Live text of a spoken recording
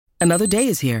Another day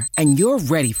is here, and you're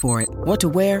ready for it. What to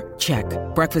wear? Check.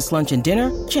 Breakfast, lunch, and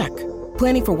dinner? Check.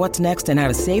 Planning for what's next and how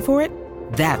to save for it?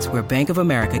 That's where Bank of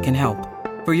America can help.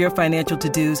 For your financial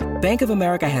to-dos, Bank of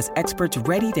America has experts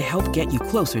ready to help get you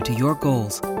closer to your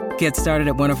goals. Get started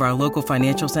at one of our local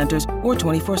financial centers or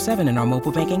 24/7 in our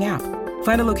mobile banking app.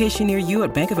 Find a location near you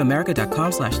at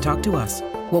bankofamerica.com/talktous.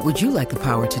 What would you like the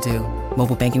power to do?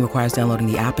 Mobile banking requires downloading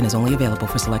the app and is only available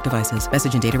for select devices.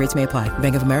 Message and data rates may apply.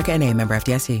 Bank of America N.A., member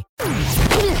FDIC.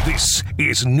 This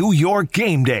is New York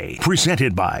Game Day,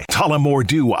 presented by Tullamore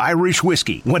Dew Irish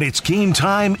Whiskey. When it's game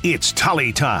time, it's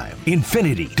Tully time.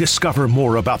 Infiniti. Discover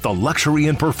more about the luxury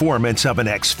and performance of an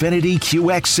Xfinity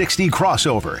QX60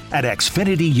 crossover at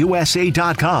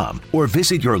XfinityUSA.com or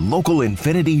visit your local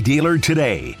Infiniti dealer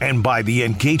today. And by the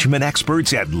engagement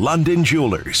experts at London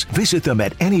Jewelers. Visit them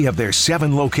at any of their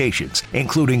 7 locations,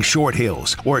 including Short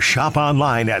Hills, or shop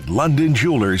online at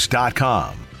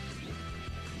LondonJewelers.com.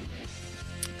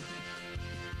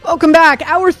 Welcome back.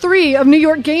 Hour 3 of New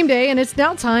York Game Day, and it's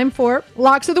now time for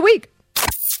Locks of the Week.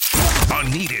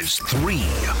 Anita's 3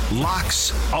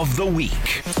 Locks of the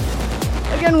Week.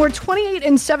 Again, we're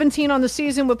 28-17 on the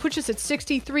season, which puts us at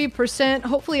 63%.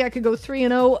 Hopefully I could go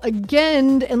 3-0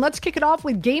 again. And let's kick it off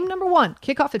with game number 1.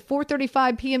 Kickoff at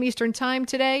 4:35 p.m. Eastern time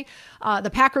today. The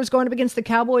Packers going up against the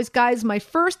Cowboys. Guys, my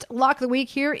first lock of the week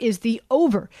here is the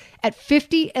over at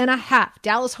 50.5.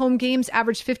 Dallas home games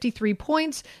average 53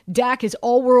 points. Dak is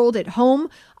all-world at home.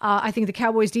 I think the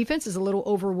Cowboys defense is a little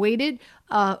overrated.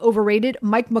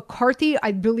 Mike McCarthy,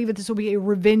 I believe that this will be a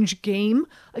revenge game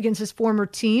against his former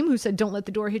team, who said, don't let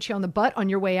the door hit you on the butt on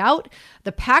your way out.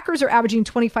 The Packers are averaging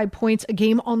 25 points a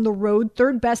game on the road,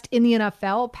 third best in the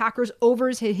NFL. Packers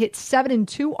overs hit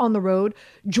 7-2 on the road.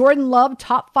 Jordan Love,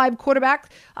 top 5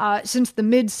 quarterback since the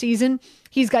mid-season.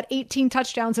 He's got 18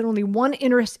 touchdowns and only 1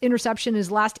 interception in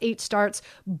his last 8 starts.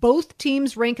 Both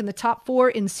teams rank in the top 4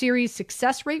 in series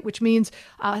success rate, which means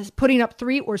putting up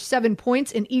 3 or 7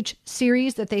 points in each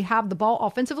series that they have the ball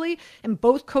offensively. And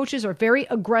both coaches are very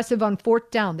aggressive on 4th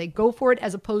down. They go for it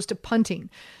as opposed to punting.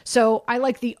 So I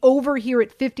like the over here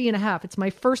at 50.5. It's my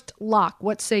first lock.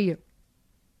 What say you?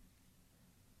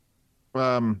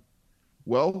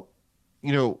 Well,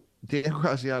 Dan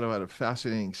Graziano had a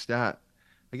fascinating stat.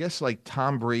 I guess like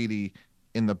Tom Brady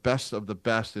in the best of the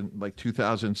best in like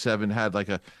 2007 had like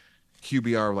a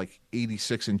QBR of like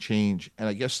 86 and change. And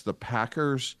I guess the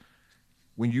Packers,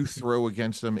 when you throw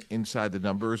against them inside the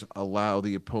numbers, allow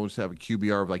the opponents to have a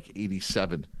QBR of like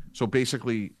 87. So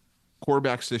basically,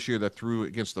 quarterbacks this year that threw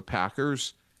against the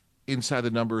Packers inside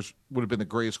the numbers would have been the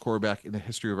greatest quarterback in the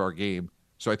history of our game.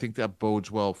 So I think that bodes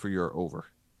well for your over.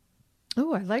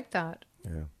 Oh, I like that.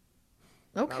 Yeah.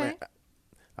 Okay.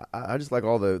 I just like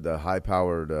all the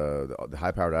high-powered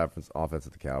offense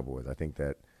of the Cowboys. I think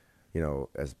that,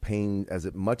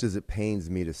 much as it pains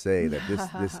me to say that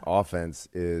this offense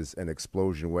is an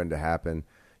explosion waiting to happen,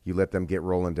 you let them get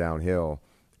rolling downhill,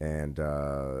 and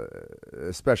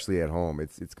especially at home,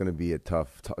 it's going to be a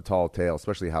tough, tall tale.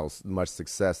 Especially how much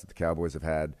success that the Cowboys have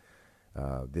had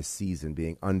this season,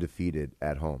 being undefeated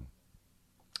at home.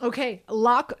 Okay,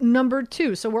 lock number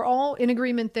 2. So we're all in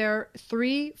agreement there.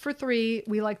 3 for 3.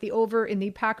 We like the over in the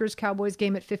Packers-Cowboys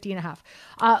game at 50.5.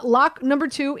 Lock number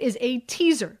 2 is a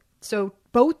teaser. So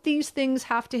both these things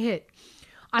have to hit.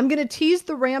 I'm going to tease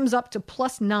the Rams up to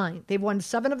 +9. They've won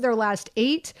 7 of their last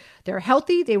 8. They're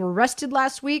healthy. They were rested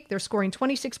last week. They're scoring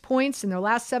 26 points in their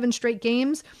last 7 straight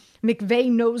games.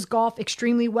 McVay knows golf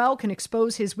extremely well, can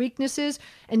expose his weaknesses.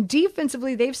 And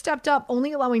defensively, they've stepped up,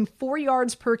 only allowing 4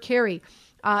 yards per carry.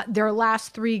 Their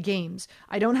last 3 games.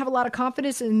 I don't have a lot of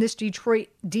confidence in this Detroit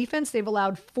defense. They've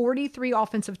allowed 43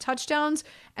 offensive touchdowns,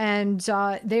 and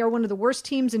they are one of the worst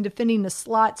teams in defending the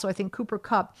slot. So I think Cooper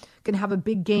Kupp can have a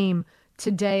big game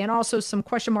today. And also some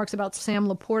question marks about Sam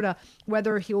Laporta,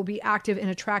 whether he will be active and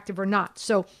attractive or not.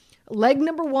 So leg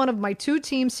number 1 of my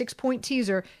 2-team 6-point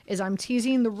teaser is I'm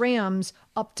teasing the Rams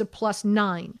up to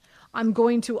 +9. I'm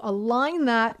going to align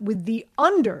that with the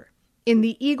under in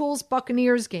the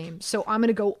Eagles-Buccaneers game. So I'm going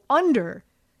to go under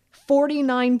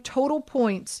 49 total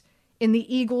points in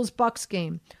the Eagles-Bucs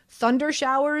game. Thunder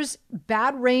showers,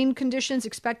 bad rain conditions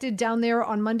expected down there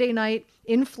on Monday night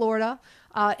in Florida.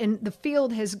 And the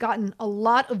field has gotten a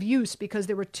lot of use because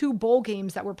there were 2 bowl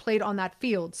games that were played on that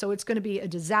field. So it's going to be a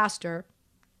disaster.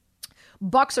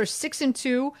 Bucs are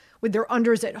 6-2 with their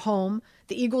unders at home.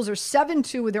 The Eagles are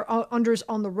 7-2 with their unders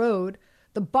on the road.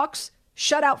 The Bucs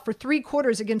shut out for 3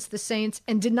 quarters against the Saints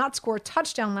and did not score a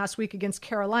touchdown last week against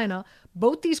Carolina.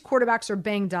 Both these quarterbacks are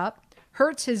banged up.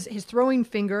 Hurts his throwing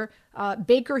finger,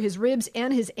 Baker his ribs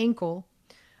and his ankle.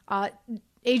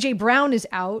 A.J. Brown is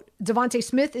out. Devontae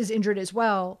Smith is injured as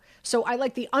well. So I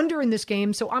like the under in this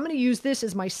game. So I'm going to use this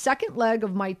as my second leg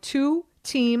of my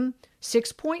 2-team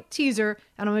 6-point teaser,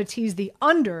 and I'm going to tease the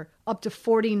under up to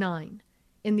 49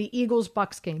 in the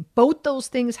Eagles-Bucks game. Both those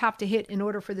things have to hit in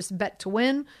order for this bet to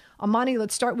win. Amani,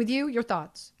 let's start with you. Your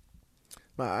thoughts?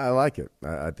 I like it.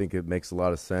 I think it makes a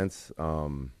lot of sense.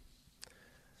 I'm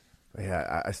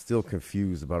still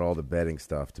confused about all the betting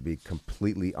stuff, to be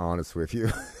completely honest with you.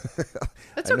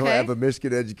 That's I know okay. I have a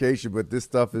Michigan education, but this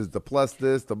stuff is the plus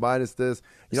this, the minus this.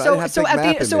 You know,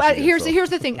 here's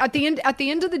the thing. At the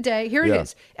end of the day, here it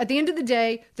is. At the end of the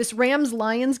day, this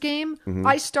Rams-Lions game,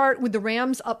 I start with the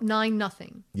Rams up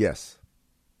 9-0. Yes.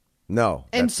 No.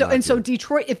 And so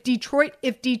Detroit, if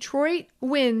Detroit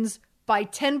wins by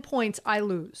 10 points, I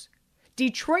lose.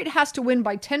 Detroit has to win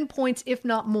by 10 points, if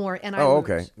not more, and I lose.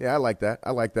 Okay. Yeah, I like that.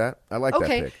 I like that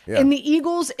pick. Yeah. And the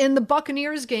Eagles and the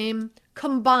Buccaneers game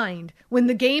combined, when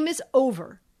the game is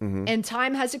over and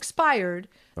time has expired,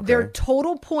 their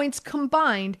total points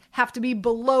combined have to be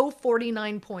below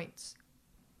 49 points.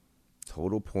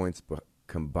 Total points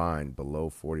combined below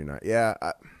 49. Yeah.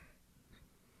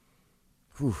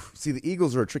 See, the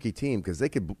Eagles are a tricky team because they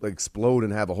could explode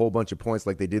and have a whole bunch of points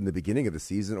like they did in the beginning of the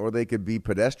season, or they could be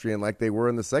pedestrian like they were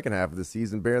in the second half of the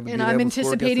season, barely. And I'm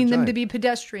anticipating them to be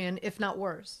pedestrian, if not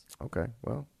worse. Okay,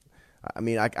 well, I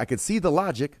mean, I could see the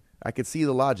logic.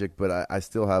 But I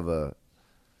still have a.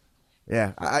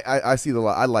 Yeah, I see the.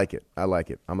 I like it. I'm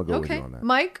gonna go with you on that.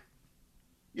 Mike.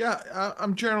 Yeah,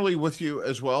 I'm generally with you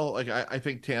as well. Like I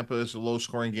think Tampa is a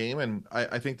low-scoring game, and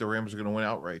I think the Rams are going to win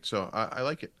outright. So I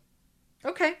like it.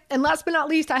 Okay. And last but not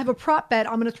least, I have a prop bet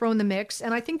I'm going to throw in the mix,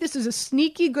 and I think this is a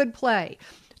sneaky good play.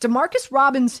 Demarcus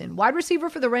Robinson, wide receiver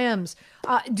for the Rams.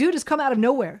 Dude has come out of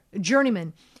nowhere, a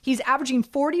journeyman. He's averaging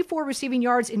 44 receiving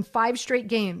yards in 5 straight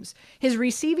games. His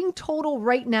receiving total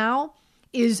right now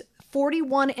is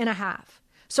 41.5.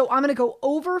 So I'm going to go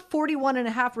over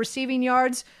 41.5 receiving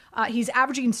yards. He's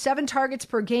averaging 7 targets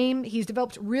per game. He's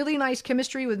developed really nice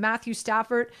chemistry with Matthew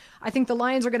Stafford. I think the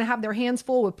Lions are going to have their hands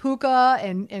full with Puka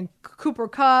and Cooper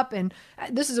Kupp. And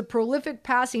this is a prolific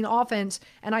passing offense.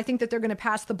 And I think that they're going to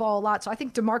pass the ball a lot. So I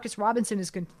think Demarcus Robinson is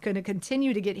going to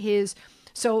continue to get his.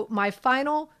 So my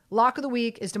final lock of the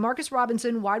week is Demarcus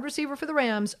Robinson, wide receiver for the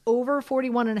Rams, over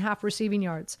 41.5 receiving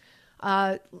yards.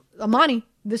 Amani,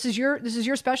 this is your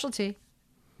specialty.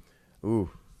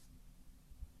 Ooh,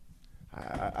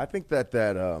 I think that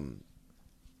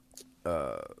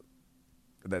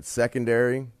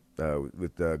secondary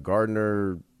with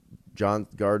Gardner Johnson,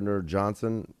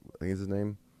 I think is his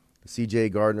name, C.J.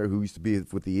 Gardner, who used to be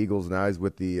with the Eagles, now he's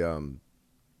with the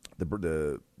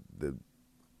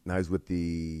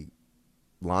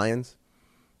Lions.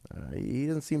 He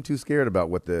doesn't seem too scared about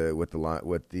what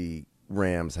the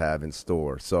Rams have in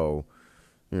store. So,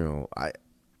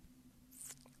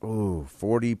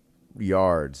 40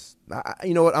 yards.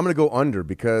 You know what? I'm going to go under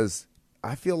because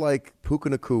I feel like Puka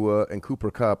Nacua and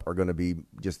Cooper Kupp are going to be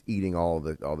just eating all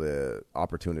the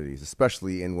opportunities,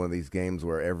 especially in one of these games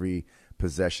where every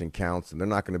possession counts, and they're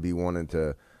not going to be wanting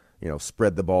to,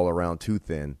 spread the ball around too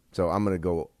thin. So I'm going to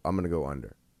go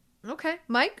under. Okay,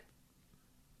 Mike.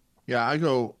 Yeah, I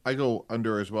go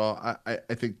under as well.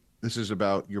 I think this is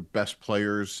about your best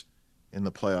players in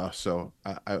the playoffs, so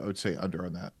I would say under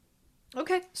on that.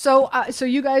 Okay, so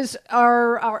you guys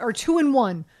are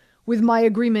 2-1 with my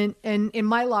agreement and in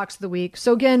my locks of the week.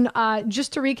 So again,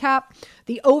 just to recap,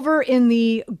 the over in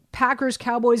the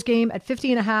Packers-Cowboys game at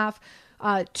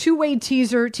 50.5, two-way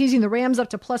teaser, teasing the Rams up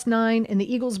to +9 and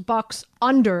the Eagles-Bucks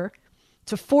under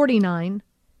to 49,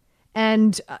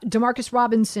 and Demarcus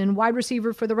Robinson, wide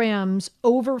receiver for the Rams,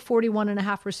 over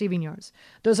 41.5 receiving yards.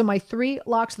 Those are my 3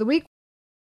 locks of the week.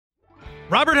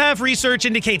 Robert Half research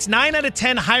indicates 9 out of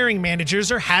 10 hiring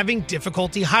managers are having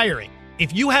difficulty hiring.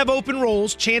 If you have open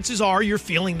roles, chances are you're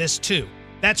feeling this too.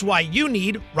 That's why you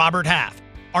need Robert Half.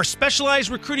 Our specialized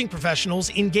recruiting professionals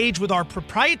engage with our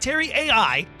proprietary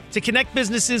AI to connect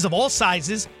businesses of all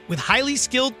sizes with highly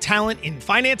skilled talent in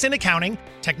finance and accounting,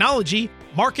 technology,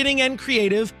 marketing and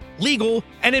creative, legal,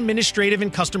 and administrative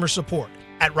and customer support.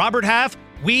 At Robert Half,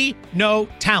 we know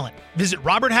talent. Visit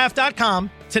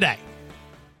roberthalf.com today.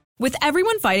 With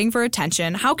everyone fighting for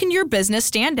attention, how can your business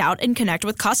stand out and connect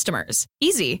with customers?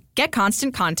 Easy. Get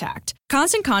Constant Contact.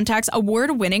 Constant Contact's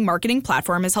award-winning marketing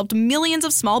platform has helped millions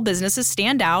of small businesses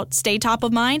stand out, stay top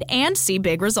of mind, and see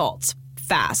big results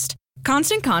fast.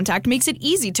 Constant Contact makes it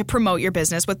easy to promote your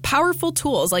business with powerful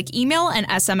tools like email and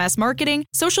SMS marketing,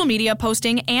 social media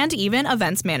posting, and even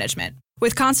events management.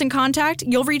 With Constant Contact,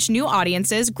 you'll reach new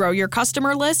audiences, grow your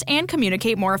customer list, and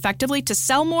communicate more effectively to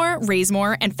sell more, raise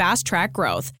more, and fast-track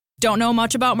growth. Don't know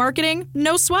much about marketing?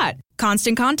 No sweat.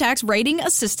 Constant Contact's writing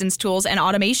assistance tools and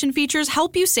automation features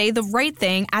help you say the right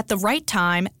thing at the right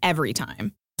time, every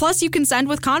time. Plus, you can send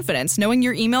with confidence, knowing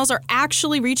your emails are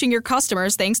actually reaching your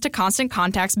customers thanks to Constant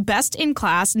Contact's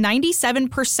best-in-class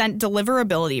 97%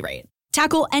 deliverability rate.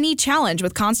 Tackle any challenge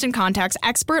with Constant Contact's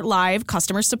expert live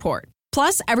customer support.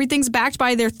 Plus, everything's backed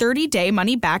by their 30-day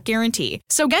money-back guarantee.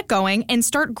 So get going and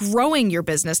start growing your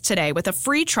business today with a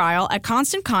free trial at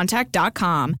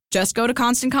ConstantContact.com. Just go to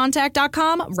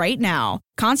ConstantContact.com right now.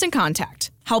 Constant Contact,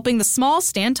 helping the small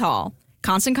stand tall.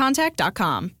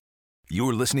 ConstantContact.com.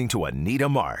 You're listening to Anita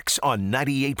Marks on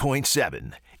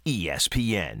 98.7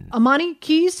 ESPN. Amani,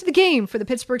 keys to the game for the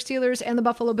Pittsburgh Steelers and the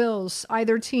Buffalo Bills,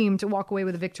 either team to walk away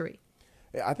with a victory.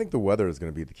 I think the weather is going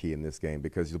to be the key in this game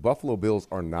because the Buffalo Bills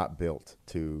are not built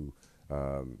to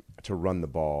run the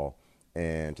ball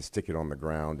and to stick it on the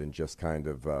ground and just kind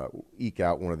of eke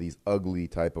out one of these ugly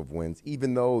type of wins,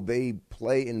 even though they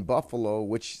play in Buffalo,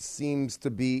 which seems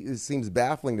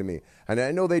baffling to me. And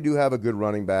I know they do have a good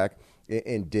running back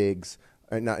in Diggs,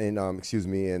 I can't remember.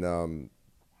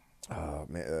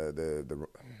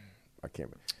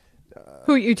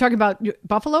 Who are you talking about?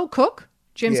 Buffalo? Cook?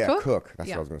 James Cook? Yeah, Cook. That's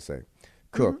what I was going to say.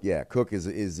 Cook, yeah. Cook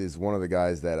is one of the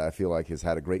guys that I feel like has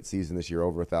had a great season this year,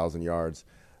 over 1,000 yards,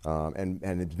 and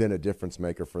it's been a difference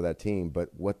maker for that team. But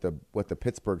what the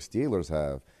Pittsburgh Steelers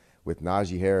have with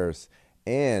Najee Harris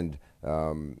and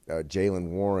Jalen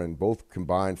Warren, both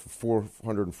combined for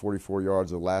 444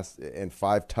 yards and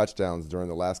 5 touchdowns during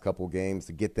the last couple of games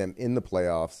to get them in the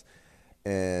playoffs,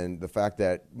 and the fact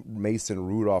that Mason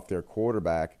Rudolph, their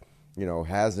quarterback,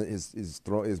 has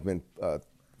been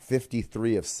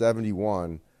 53 of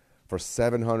 71 for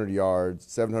 700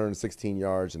 yards, 716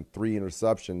 yards, and 3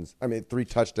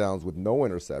 touchdowns with no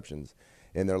interceptions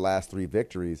in their last 3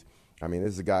 victories. I mean,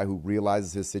 this is a guy who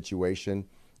realizes his situation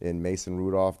in Mason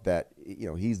Rudolph, that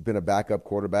he's been a backup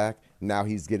quarterback. Now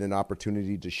he's getting an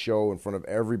opportunity to show in front of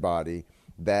everybody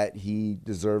that he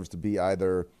deserves to be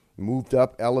either moved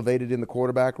up, elevated in the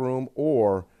quarterback room,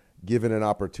 or given an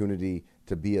opportunity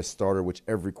to be a starter, which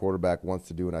every quarterback wants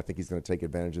to do, and I think he's going to take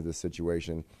advantage of this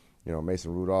situation.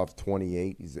 Mason Rudolph,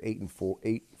 28, he's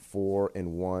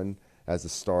 8-4-1 as a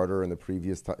starter in the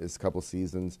previous his couple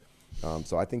seasons.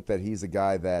 So I think that he's a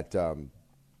guy that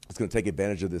is going to take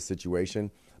advantage of this situation.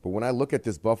 But when I look at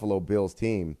this Buffalo Bills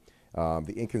team,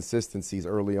 the inconsistencies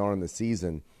early on in the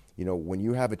season, when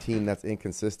you have a team that's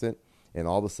inconsistent and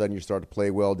all of a sudden you start to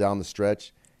play well down the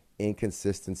stretch,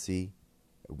 inconsistency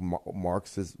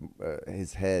marks his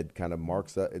head, kind of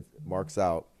marks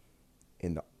out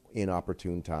in the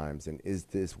inopportune times. And is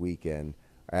this weekend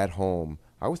at home?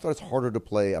 I always thought it's harder to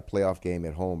play a playoff game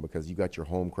at home because you got your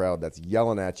home crowd that's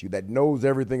yelling at you, that knows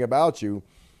everything about you,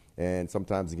 and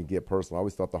sometimes it can get personal. I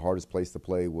always thought the hardest place to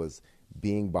play was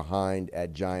being behind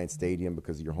at Giant Stadium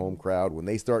because of your home crowd. When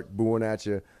they start booing at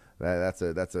you, that's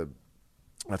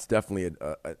definitely an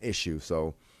issue.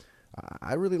 So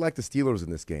I really like the Steelers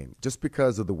in this game just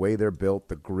because of the way they're built,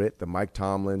 the grit, the Mike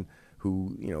Tomlin,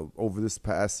 who, over this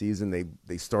past season,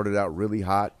 they started out really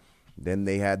hot. Then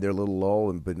they had their little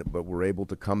lull, but were able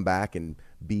to come back and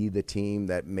be the team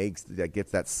that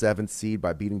gets that 7th seed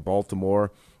by beating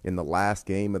Baltimore in the last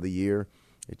game of the year.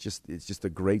 It's just a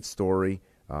great story,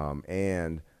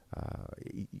 and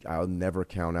I'll never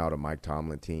count out a Mike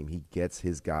Tomlin team. He gets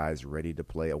his guys ready to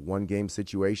play a one-game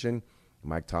situation.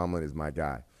 Mike Tomlin is my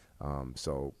guy.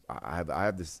 So I have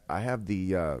the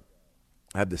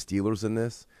Steelers in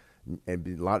this, and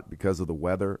a lot because of the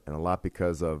weather and a lot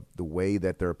because of the way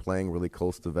that they're playing really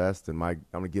close to vest. And I'm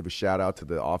going to give a shout out to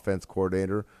the offense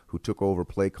coordinator who took over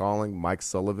play calling, Mike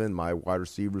Sullivan, my wide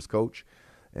receivers coach,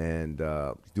 and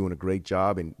doing a great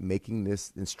job in making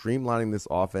this and streamlining this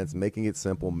offense, making it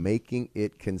simple, making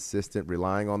it consistent,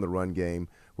 relying on the run game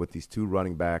with these 2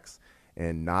 running backs,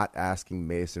 and not asking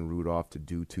Mason Rudolph to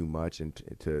do too much and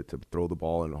to throw the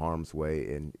ball in harm's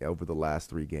way. And over the last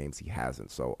 3 games, he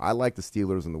hasn't. So I like the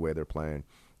Steelers and the way they're playing.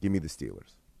 Give me the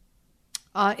Steelers.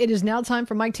 It is now time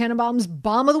for Mike Tannenbaum's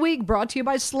Bomb of the Week, brought to you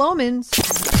by Slomin's.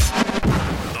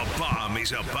 The bomb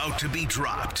is about to be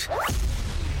dropped.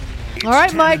 It's All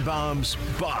right, Mike. Tannenbaum's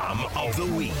Bomb of the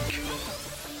Week.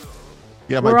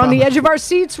 Yeah, We're on the edge of our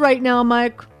seats right now,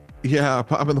 Mike. Yeah,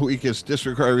 Bomb of the Week is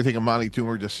disregard everything Amani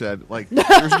Toomer just said. Like,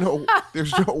 there's no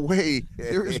way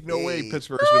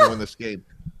Pittsburgh's going to win this game.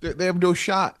 They have no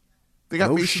shot. They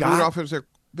got Mason Rudolph as their.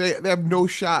 They have no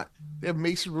shot. They have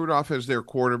Mason Rudolph as their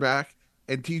quarterback,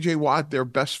 and T.J. Watt, their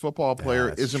best football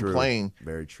player, isn't playing.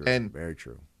 Very true. And very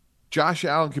true. Josh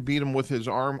Allen could beat him with his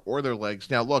arm or their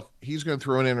legs. Now, look, he's going to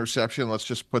throw an interception. Let's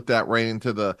just put that right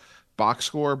into the box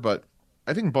score. But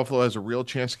I think Buffalo has a real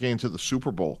chance to get into the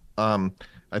Super Bowl.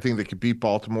 I think they could beat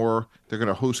Baltimore. They're going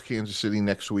to host Kansas City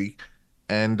next week.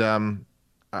 And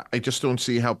I just don't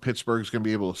see how Pittsburgh's going to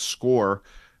be able to score.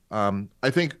 I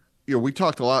think, we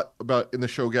talked a lot about in the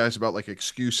show, guys, about like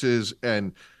excuses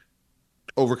and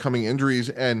overcoming injuries.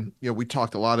 And, we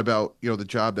talked a lot about, the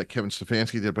job that Kevin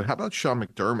Stefanski did. But how about Sean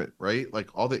McDermott, right? Like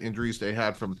all the injuries they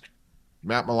had from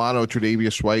Matt Milano,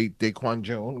 Tre'Davious White, Daquan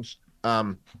Jones.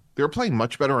 They were playing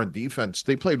much better on defense.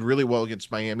 They played really well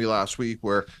against Miami last week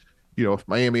where, if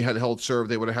Miami had held serve,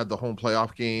 they would have had the home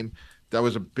playoff game. That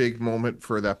was a big moment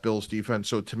for that Bills defense.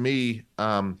 So to me,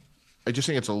 I just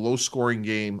think it's a low-scoring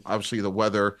game. Obviously, the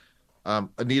weather.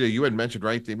 Anita, you had mentioned,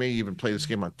 right? They may even play this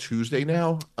game on Tuesday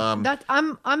now.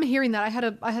 I'm hearing that. I had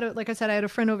a like I said, I had a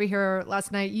friend over here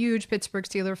last night, huge Pittsburgh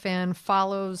Steelers fan,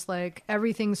 follows like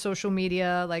everything social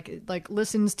media, like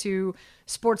listens to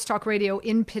sports talk radio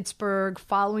in Pittsburgh,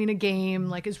 following a game,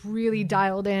 like is really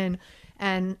dialed in.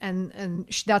 And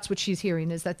that's what she's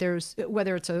hearing, is that there's,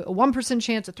 whether it's a 1%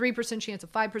 chance, a 3% chance, a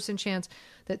 5% chance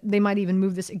that they might even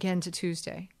move this again to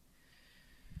Tuesday.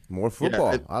 More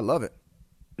football. I love it.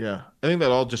 Yeah. I think that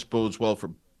all just bodes well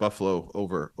for Buffalo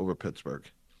over Pittsburgh.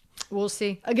 We'll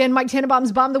see. Again, Mike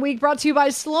Tannenbaum's Bomb of the Week brought to you by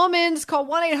Slomin's. Call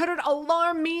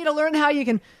 1-800-ALARM-ME to learn how you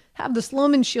can have the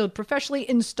Slomin Shield professionally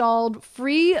installed.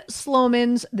 Free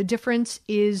Slomins. The difference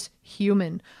is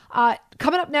human.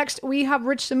 Coming up next, we have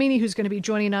Rich Cimini who's going to be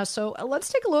joining us. So let's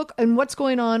take a look at what's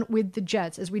going on with the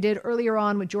Jets, as we did earlier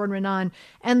on with Jordan Renan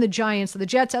and the Giants. So the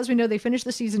Jets, as we know, they finished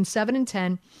the season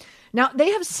 7-10. Now,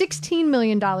 they have $16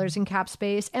 million in cap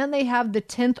space, and they have the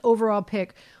 10th overall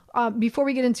pick. Before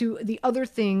we get into the other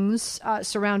things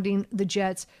surrounding the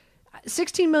Jets,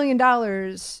 $16 million,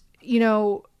 not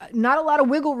a lot of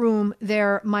wiggle room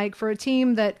there, Mike, for a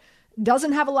team that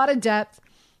doesn't have a lot of depth.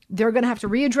 They're going to have to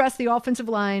readdress the offensive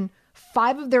line.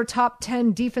 5 of their top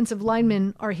 10 defensive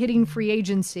linemen are hitting free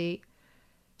agency.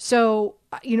 So,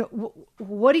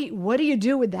 what do you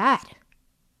do with that?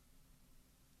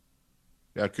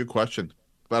 Yeah, good question.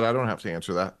 But I don't have to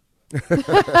answer that.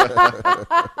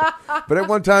 But at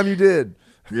one time you did.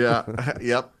 Yeah.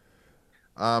 Yep.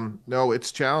 No,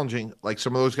 it's challenging. Like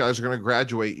some of those guys are going to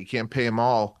graduate. You can't pay them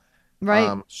all.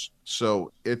 Right.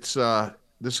 So it's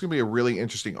this is going to be a really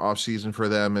interesting offseason for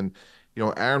them. And,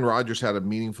 Aaron Rodgers had a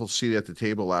meaningful seat at the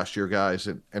table last year, guys.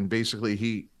 And basically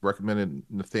he recommended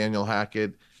Nathaniel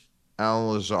Hackett, Alan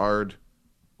Lazard,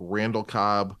 Randall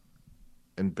Cobb,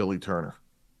 and Billy Turner.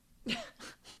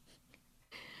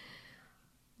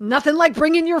 Nothing like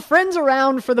bringing your friends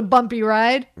around for the bumpy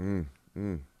ride. Yeah,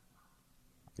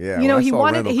 when I saw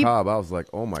wanted Randall Cobb, I was like,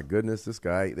 oh my goodness, this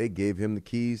guy, they gave him the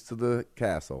keys to the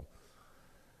castle.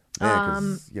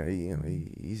 Man,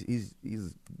 he's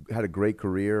had a great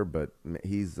career, but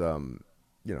he's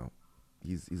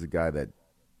he's a guy that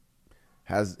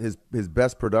has his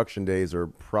best production days are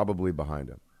probably behind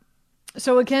him.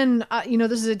 So again,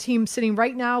 this is a team sitting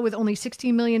right now with only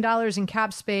 $16 million in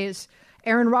cap space.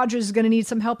 Aaron Rodgers is going to need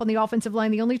some help on the offensive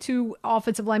line. The only 2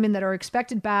 offensive linemen that are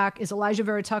expected back is Elijah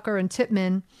Vera Tucker and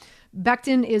Tippmann.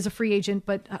 Becton is a free agent,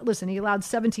 but listen, he allowed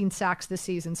 17 sacks this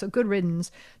season, so good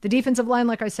riddance. The defensive line,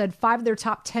 like I said, 5 of their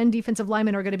top 10 defensive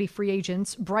linemen are going to be free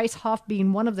agents. Bryce Huff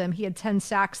being one of them. He had 10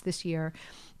 sacks this year.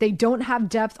 They don't have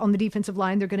depth on the defensive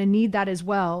line. They're going to need that as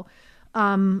well.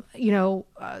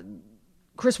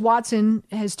 Chris Watson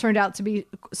has turned out to be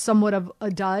somewhat of a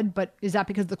dud, but is that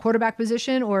because of the quarterback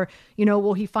position, or,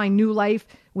 will he find new life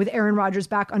with Aaron Rodgers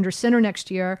back under center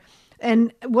next year?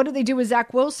 And what do they do with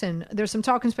Zach Wilson? There's some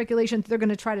talk and speculation that they're going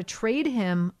to try to trade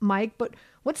him, Mike, but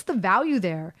what's the value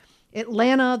there?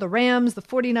 Atlanta, the Rams, the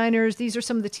 49ers, these are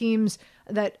some of the teams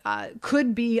that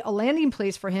could be a landing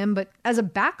place for him, but as a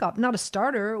backup, not a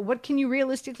starter, what can you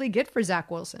realistically get for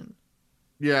Zach Wilson?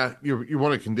 Yeah, you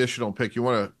want a conditional pick. You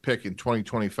want to pick in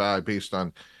 2025 based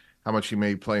on how much he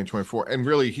may play in 24. And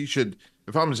really, he should,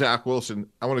 if I'm Zach Wilson,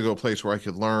 I want to go a place where I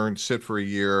could learn, sit for a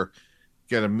year,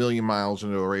 get a million miles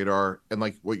into a radar. And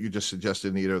like what you just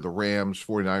suggested, Nita, the Rams,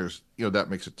 49ers,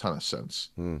 that makes a ton of sense.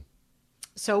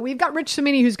 So we've got Rich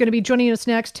Cimini who's going to be joining us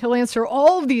next. He'll answer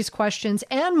all of these questions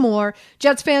and more.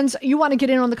 Jets fans, you want to get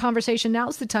in on the conversation,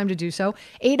 now's the time to do so.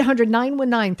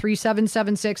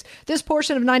 800-919-3776. This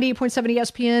portion of 98.7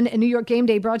 ESPN and New York Game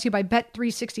Day brought to you by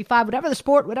Bet365. Whatever the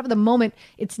sport, whatever the moment,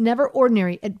 it's never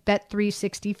ordinary at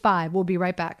Bet365. We'll be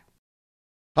right back.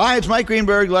 Hi, it's Mike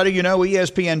Greenberg letting you know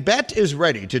ESPN Bet is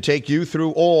ready to take you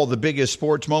through all the biggest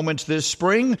sports moments this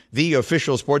spring. The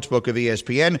official sportsbook of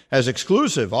ESPN has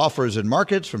exclusive offers and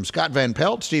markets from Scott Van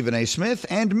Pelt, Stephen A. Smith,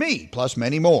 and me, plus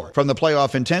many more. From the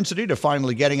playoff intensity to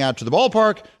finally getting out to the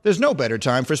ballpark, there's no better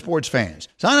time for sports fans.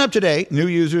 Sign up today. New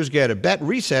users get a bet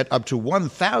reset up to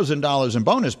 $1,000 in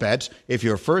bonus bets if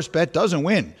your first bet doesn't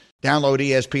win. Download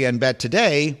ESPN Bet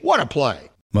today. What a play.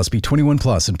 Must be 21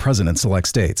 plus and present in select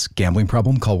states. Gambling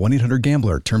problem? Call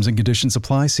 1-800-GAMBLER. Terms and conditions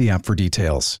apply. See app for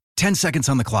details. 10 seconds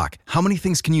on the clock. How many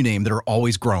things can you name that are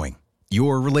always growing?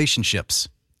 Your relationships,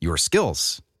 your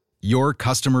skills, your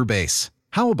customer base.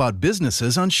 How about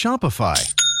businesses on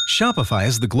Shopify? Shopify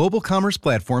is the global commerce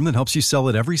platform that helps you sell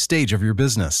at every stage of your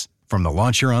business. From the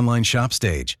launch your online shop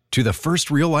stage to the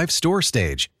first real-life store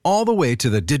stage, all the way to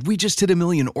the did we just hit 1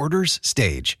 million orders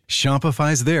stage.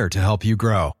 Shopify's there to help you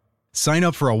grow. Sign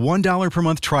up for a $1 per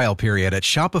month trial period at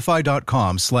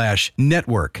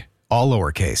shopify.com/network, all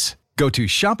lowercase. Go to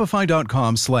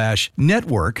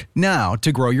shopify.com/network now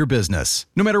to grow your business,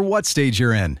 no matter what stage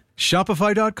you're in.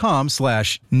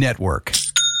 Shopify.com/network.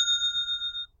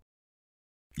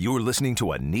 You're listening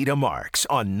to Anita Marks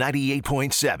on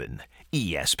 98.7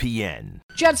 ESPN.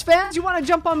 Jets fans, you want to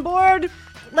jump on board?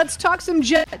 Let's talk some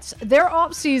Jets. They're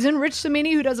off season. Rich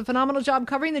Cimini, who does a phenomenal job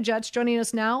covering the Jets, joining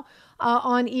us now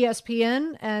on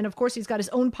ESPN. And of course, he's got his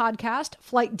own podcast,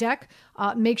 Flight Deck.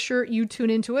 Make sure you tune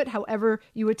into it, however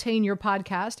you attain your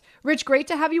podcast. Rich, great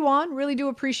to have you on. Really do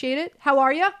appreciate it. How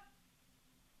are you?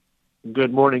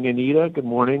 Good morning, Anita. Good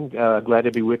morning. Glad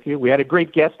to be with you. We had a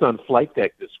great guest on Flight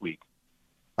Deck this week.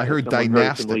 I heard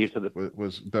dynastic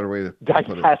was a better way to put it.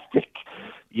 Dynastic.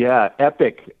 Yeah,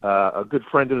 epic. A good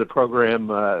friend of the program,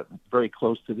 very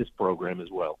close to this program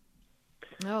as well.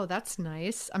 Oh, that's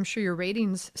nice. I'm sure your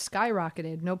ratings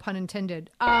skyrocketed. No pun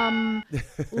intended.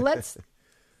 Let's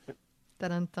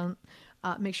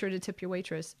make sure to tip your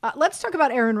waitress. Let's talk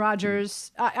about Aaron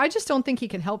Rodgers. I just don't think he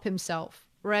can help himself,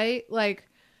 right? Like,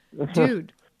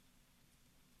 dude.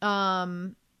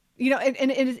 And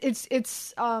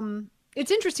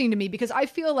it's interesting to me because I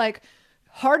feel like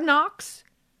Hard Knocks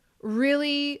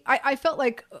really, I felt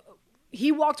like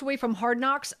he walked away from Hard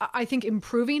Knocks, I think,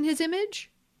 improving his image.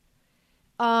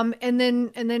 And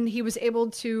then he was able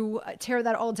to tear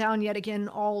that all down yet again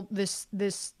all this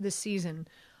season.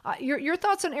 Your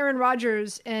thoughts on Aaron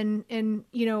Rodgers and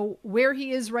where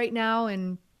he is right now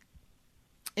and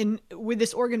with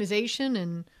this organization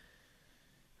and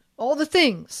all the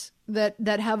things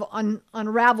that have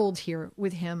unraveled here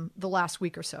with him the last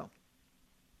week or so.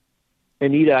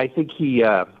 Anita, I think he,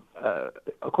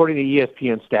 according to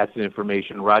ESPN stats and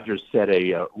information, Rodgers set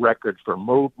a record for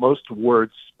most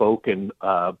words spoken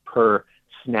per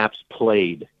snaps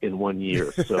played in 1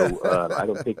 year. So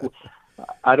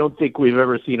I don't think we've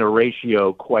ever seen a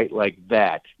ratio quite like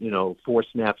that. 4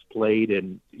 snaps played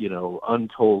and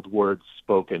untold words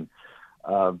spoken.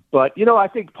 But I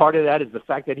think part of that is the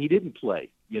fact that he didn't play.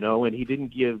 And he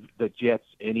didn't give the Jets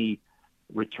any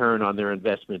return on their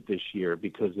investment this year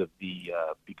because of the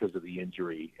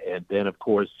injury. And then of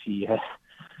course he had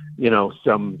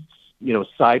some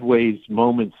sideways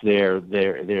moments there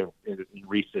in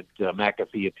recent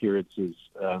McAfee appearances.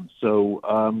 I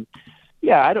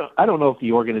don't know if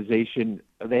the organization,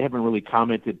 they haven't really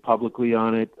commented publicly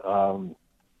on it.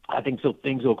 I think so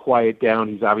things will quiet down.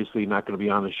 He's obviously not going to be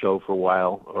on the show for a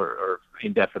while or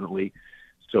indefinitely.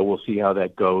 So we'll see how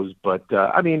that goes. But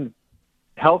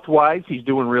health-wise, he's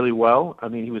doing really well.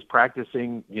 He was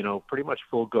practicing, pretty much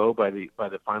full go by the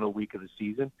final week of the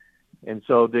season, and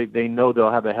so they know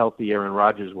they'll have a healthy Aaron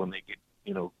Rodgers when they get,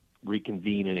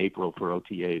 reconvene in April for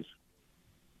OTAs.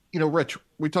 Rich,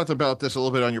 we talked about this a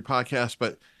little bit on your podcast,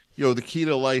 but the key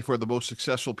to life or the most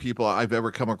successful people I've ever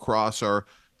come across are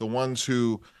the ones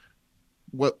who,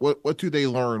 what do they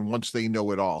learn once they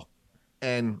know it all?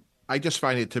 And I just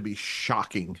find it to be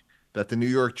shocking that the New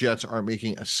York Jets aren't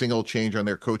making a single change on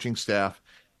their coaching staff.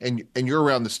 And you're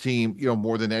around this team,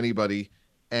 more than anybody.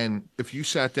 And if you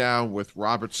sat down with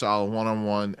Robert Saleh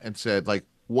one-on-one and said, like,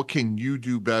 what can you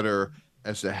do better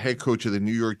as the head coach of the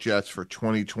New York Jets for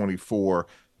 2024,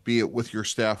 be it with your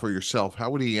staff or yourself, how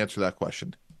would he answer that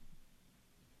question?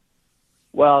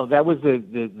 Well, that was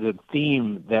the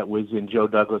theme that was in Joe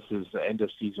Douglas's end of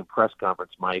season press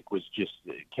conference, Mike, was just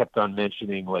kept on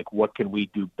mentioning, like, what can we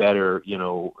do better?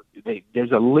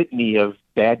 There's a litany of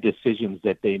bad decisions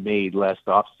that they made last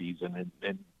offseason,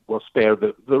 and we'll spare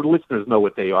the listeners know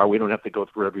what they are. We don't have to go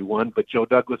through every one, but Joe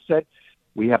Douglas said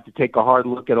we have to take a hard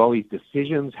look at all these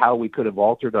decisions, how we could have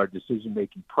altered our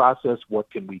decision-making process,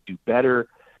 what can we do better.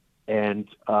 And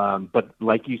but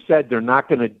like you said, they're not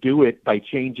going to do it by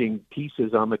changing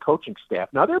pieces on the coaching staff.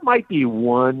 Now, there might be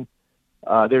one.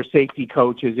 Their safety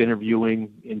coach is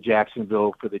interviewing in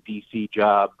Jacksonville for the DC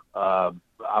job.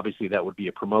 Obviously, that would be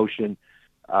a promotion.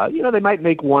 They might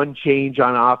make one change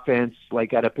on offense,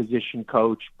 like at a position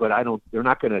coach, but they're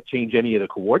not going to change any of the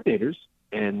coordinators.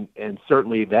 And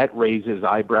certainly that raises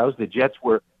eyebrows. The Jets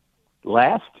were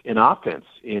last in offense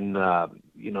in,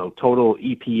 total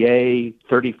EPA,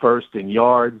 31st in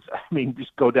yards. I mean,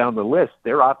 just go down the list.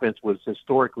 Their offense was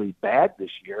historically bad this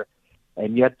year,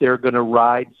 and yet they're going to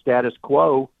ride status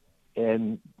quo,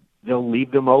 and they'll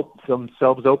leave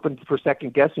themselves open for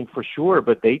second guessing for sure.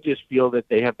 But they just feel that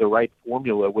they have the right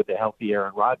formula with a healthy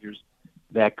Aaron Rodgers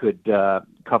that could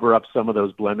cover up some of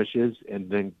those blemishes and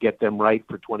then get them right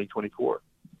for 2024.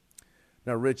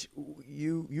 Now, Rich,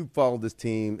 you followed this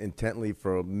team intently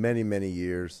for many, many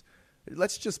years.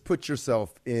 Let's just put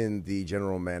yourself in the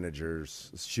general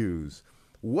manager's shoes.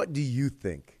 What do you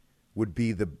think would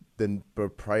be the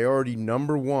priority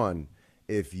number one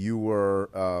if you were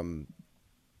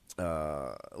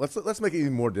let's make it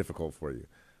even more difficult for you.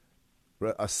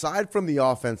 Aside from the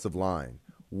offensive line,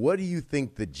 what do you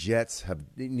think the Jets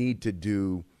need to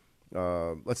do?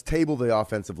 Let's table the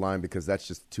offensive line because that's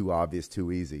just too obvious,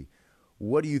 too easy.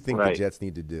 What do you think the Jets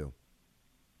need to do?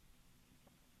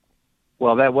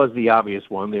 Well, that was the obvious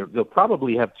one. They'll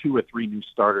probably have 2 or 3 new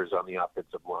starters on the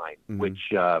offensive line,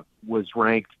 which was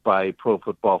ranked by Pro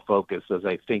Football Focus as,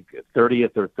 I think,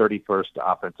 30th or 31st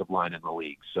offensive line in the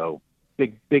league. So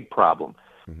big problem.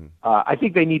 I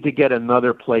think they need to get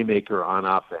another playmaker on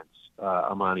offense,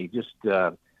 Amani. Just,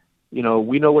 we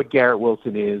know what Garrett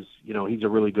Wilson is. He's a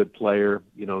really good player,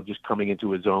 just coming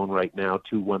into his own right now,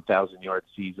 2 1,000-yard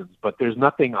seasons. But there's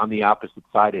nothing on the opposite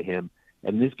side of him.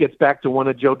 And this gets back to one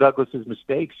of Joe Douglas's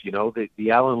mistakes.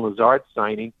 The Alan Lazard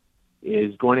signing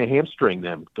is going to hamstring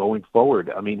them going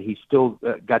forward. I mean, he's still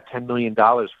got $10 million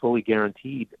fully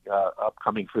guaranteed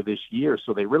upcoming for this year,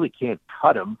 so they really can't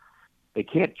cut him. They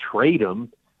can't trade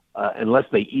him unless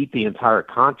they eat the entire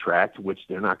contract, which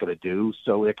they're not going to do.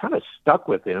 So they're kind of stuck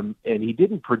with him, and he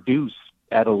didn't produce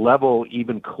at a level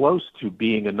even close to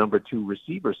being a number 2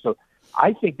 receiver. So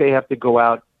I think they have to go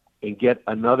out and get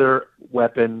another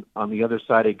weapon on the other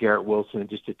side of Garrett Wilson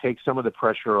just to take some of the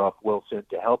pressure off Wilson,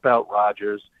 to help out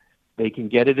Rodgers. They can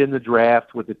get it in the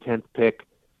draft with the 10th pick.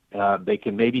 They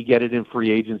can maybe get it in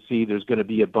free agency. There's going to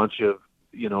be a bunch of,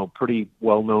 pretty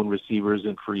well-known receivers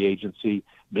in free agency.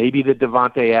 Maybe the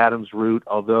Devontae Adams route,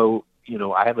 although,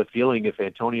 I have a feeling if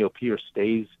Antonio Pierce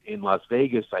stays in Las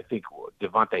Vegas, I think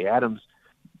Devontae Adams,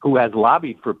 who has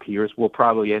lobbied for Pierce, will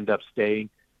probably end up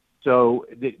staying. So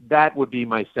that would be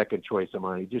my second choice,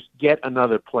 Amani. Just get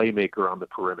another playmaker on the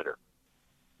perimeter.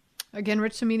 Again,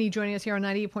 Rich Cimini joining us here on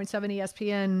 98.7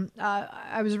 ESPN.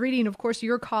 I was reading, of course,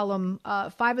 your column.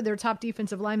 5 of their top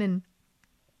defensive linemen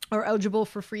are eligible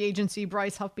for free agency,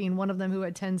 Bryce Huff being one of them, who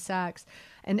had 10 sacks.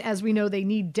 And as we know, they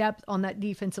need depth on that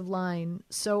defensive line.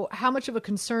 So how much of a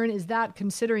concern is that,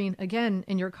 considering, again,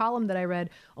 in your column that I read,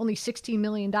 only $16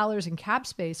 million in cap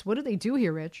space? What do they do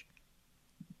here, Rich?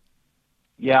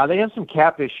 Yeah, they have some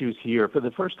cap issues here. For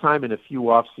the first time in a few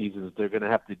off seasons, they're going to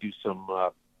have to do some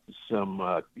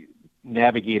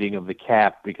navigating of the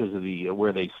cap because of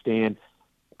where they stand.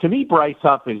 To me, Bryce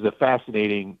Huff is a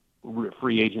fascinating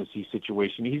free agency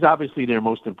situation. He's obviously their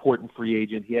most important free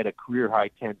agent. He had a career high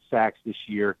 10 sacks this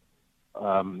year.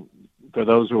 For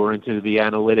those who are into the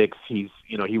analytics, he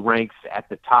ranks at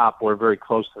the top or very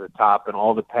close to the top in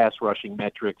all the pass rushing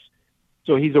metrics.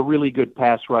 So he's a really good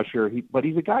pass rusher, but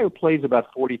he's a guy who plays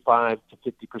about 45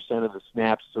 to 50% of the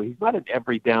snaps. So he's not an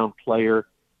every down player.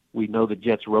 We know the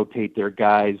Jets rotate their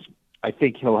guys. I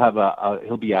think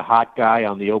he'll be a hot guy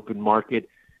on the open market.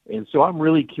 And so I'm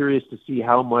really curious to see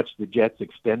how much the Jets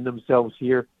extend themselves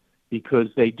here, because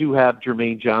they do have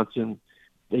Jermaine Johnson.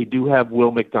 They do have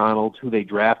Will McDonald, who they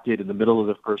drafted in the middle of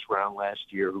the first round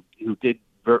last year, who did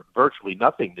virtually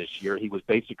nothing this year. He was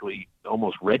basically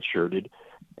almost redshirted.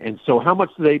 And so how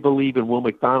much do they believe in Will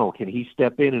McDonald? Can he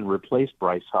step in and replace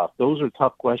Bryce Huff? Those are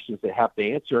tough questions they have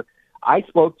to answer. I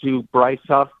spoke to Bryce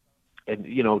Huff, and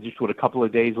just with a couple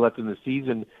of days left in the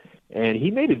season, and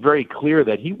he made it very clear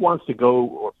that he wants to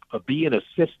go or be in a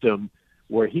system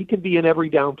where he can be an every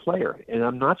down player. And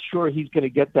I'm not sure he's going to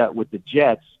get that with the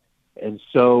Jets. And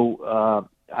so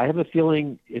I have a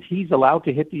feeling if he's allowed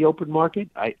to hit the open market,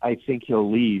 I think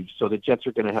he'll leave. So the Jets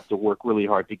are going to have to work really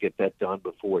hard to get that done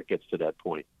before it gets to that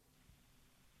point.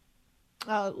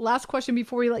 Last question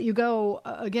before we let you go,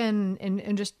 again,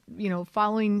 and just,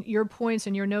 following your points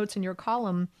and your notes in your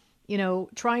column,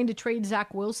 trying to trade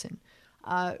Zach Wilson.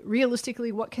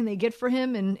 Realistically, what can they get for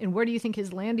him, and where do you think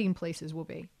his landing places will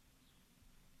be?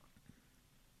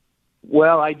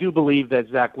 Well, I do believe that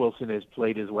Zach Wilson has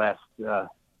played his last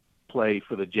play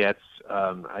for the Jets.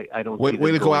 I don't. Way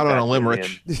to go out on a limb,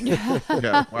 Rich.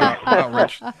 Yeah, wow,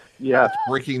 Rich. Yeah, that's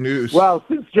breaking news. Well,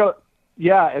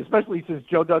 especially since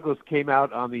Joe Douglas came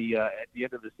out on the at the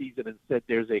end of the season and said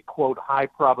there's a quote high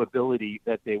probability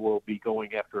that they will be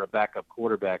going after a backup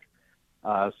quarterback.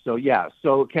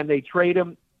 So can they trade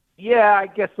him? Yeah, I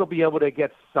guess they'll be able to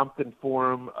get something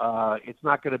for him. It's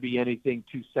not going to be anything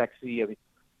too sexy. I mean,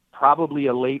 probably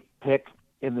a late pick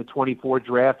in the 24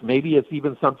 draft. Maybe it's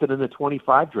even something in the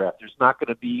 25 draft. There's not going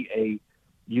to be a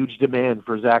huge demand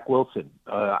for Zach Wilson.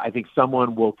 I think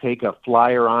someone will take a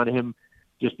flyer on him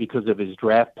just because of his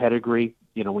draft pedigree.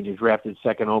 You know, when you're drafted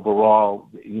second overall,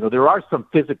 you know, there are some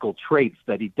physical traits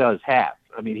that he does have.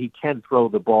 I mean, he can throw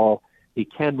the ball. He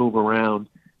can move around.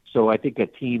 So I think a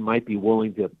team might be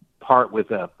willing to part with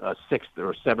a sixth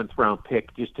or seventh round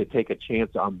pick just to take a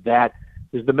chance on that.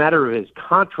 As the matter of his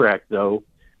contract, though,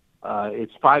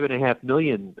 it's $5.5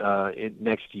 million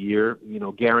next year, you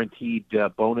know, guaranteed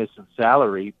bonus and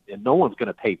salary, and no one's going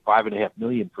to pay $5.5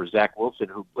 million for Zach Wilson,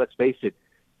 who, let's face it,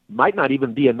 might not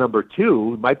even be a number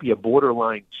 2, might be a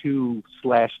borderline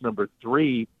 2/number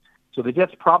 3. So the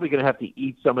Jets probably going to have to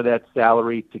eat some of that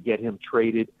salary to get him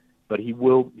traded, but he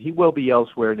will be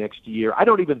elsewhere next year. I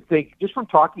don't even think, just from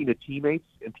talking to teammates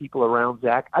and people around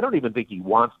Zach, I don't even think he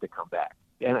wants to come back.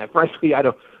 And frankly, I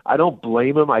don't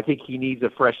blame him. I think he needs a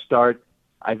fresh start.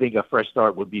 I think a fresh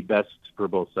start would be best for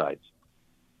both sides.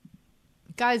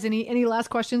 Guys, any last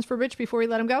questions for Rich before we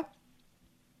let him go?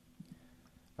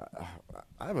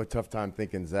 I have a tough time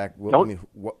thinking Zach.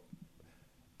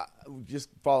 Just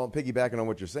piggybacking on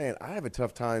what you're saying, I have a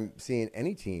tough time seeing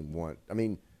any team want. I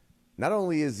mean, not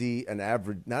only is he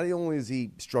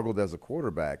struggled as a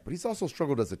quarterback, but he's also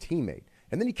struggled as a teammate.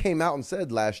 And then he came out and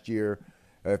said last year,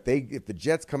 if the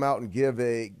Jets come out and get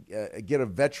a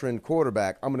veteran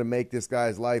quarterback, I'm going to make this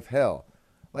guy's life hell.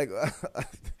 Like,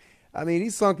 I mean,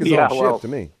 he sunk his own ship to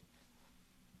me.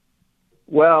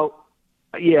 Well,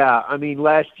 yeah, I mean,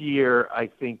 last year I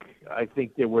think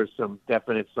there were some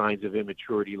definite signs of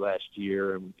immaturity last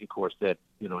year, and of course that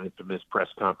infamous press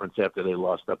conference after they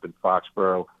lost up in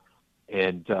Foxborough,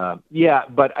 and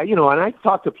but and I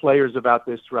talked to players about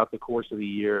this throughout the course of the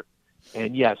year,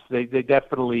 and yes, they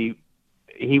definitely.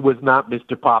 He was not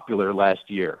Mr. Popular last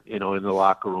year, in the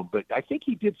locker room, but I think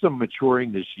he did some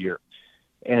maturing this year.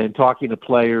 And talking to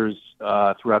players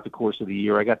throughout the course of the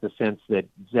year, I got the sense that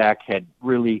Zach had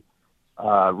really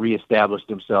reestablished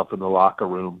himself in the locker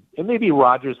room. And maybe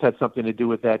Rodgers had something to do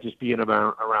with that, just being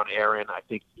around Aaron. I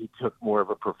think he took more of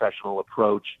a professional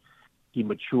approach. He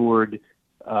matured.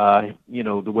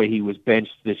 The way he was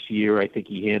benched this year, I think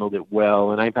he handled it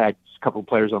well. And I've had a couple of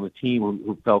players on the team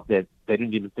who felt that they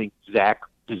didn't even think Zach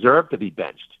deserved to be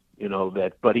benched,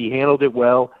 but he handled it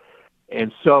well.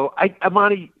 And so,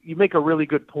 Amani, you make a really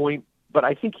good point, but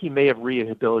I think he may have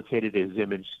rehabilitated his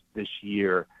image this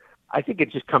year. I think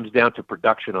it just comes down to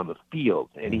production on the field,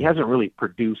 and he hasn't really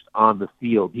produced on the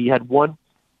field. He had one,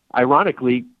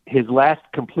 ironically, his last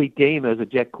complete game as a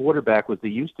Jet quarterback was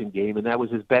the Houston game, and that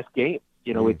was his best game.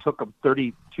 It took him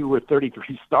 32 or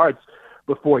 33 starts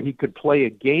before he could play a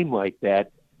game like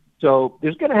that. So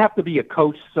there's going to have to be a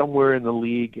coach somewhere in the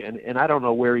league, and I don't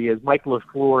know where he is. Mike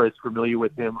LaFleur is familiar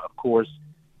with him, of course,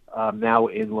 now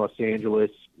in Los Angeles.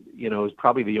 Is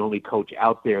probably the only coach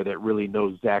out there that really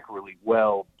knows Zach really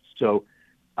well. So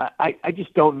I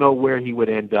just don't know where he would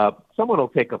end up. Someone will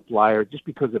take a flyer just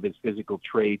because of his physical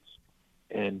traits,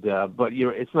 and but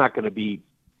it's not going to be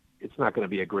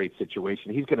a great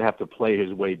situation. He's going to have to play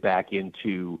his way back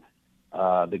into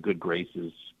the good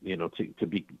graces, to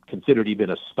be considered even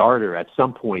a starter at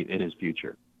some point in his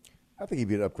future. I think he'd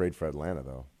be an upgrade for Atlanta,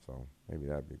 though. So maybe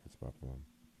that'd be a good spot for him.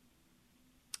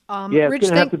 It's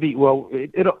going to have to be. Well,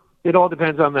 it all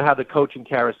depends on how the coaching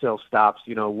carousel stops.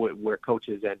 Where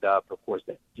coaches end up. Of course,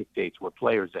 that dictates where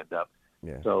players end up.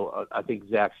 Yeah. So I think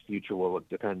Zach's future will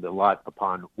depend a lot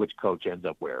upon which coach ends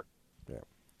up where.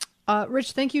 Yeah.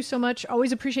 Rich, thank you so much.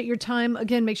 Always appreciate your time.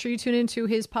 Again, make sure you tune into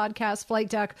his podcast, Flight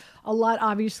Deck. A lot,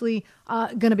 obviously,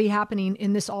 going to be happening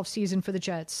in this offseason for the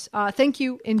Jets. Thank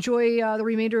you. Enjoy the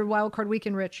remainder of Wild Card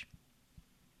Weekend, Rich.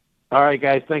 All right,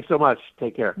 guys. Thanks so much.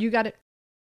 Take care. You got it.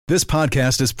 This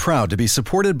podcast is proud to be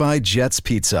supported by Jets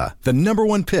Pizza, the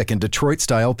 #1 pick in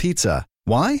Detroit-style pizza.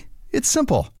 Why? It's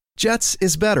simple. Jets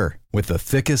is better. With the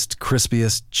thickest,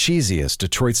 crispiest, cheesiest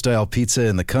Detroit-style pizza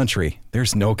in the country,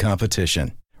 there's no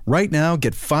competition. Right now,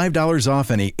 get $5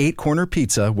 off any 8-corner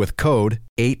pizza with code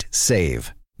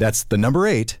 8SAVE. That's the number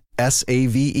 8,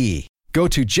 SAVE. Go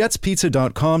to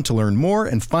jetspizza.com to learn more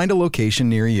and find a location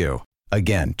near you.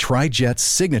 Again, try Jet's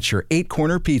signature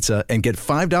 8-corner pizza and get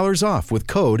 $5 off with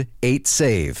code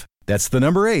 8SAVE. That's the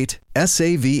number 8,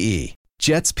 SAVE.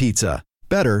 Jet's Pizza.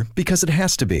 Better because it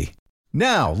has to be.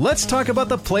 Now, let's talk about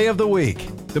the play of the week.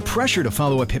 The pressure to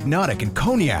follow up Hypnotic and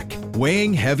Cognac,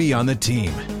 weighing heavy on the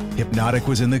team. Hypnotic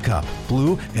was in the cup,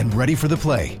 blue, and ready for the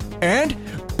play. And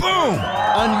boom!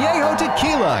 Añejo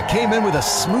Tequila came in with a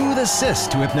smooth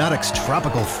assist to Hypnotic's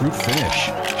tropical fruit finish.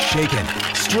 Shaken,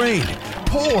 strained,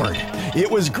 poured. It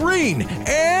was green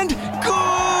and good!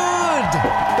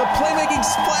 The playmaking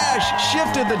splash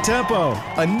shifted the tempo.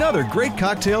 Another great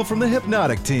cocktail from the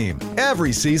Hypnotic team.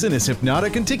 Every season is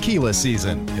Hypnotic and Tequila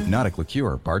season. Hypnotic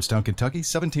Liqueur, Bardstown, Kentucky,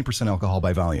 17% alcohol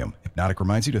by volume. Hypnotic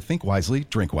reminds you to think wisely,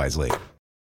 drink wisely.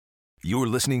 You're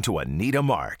listening to Anita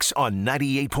Marks on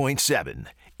 98.7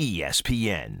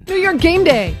 ESPN. New York Game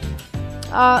Day.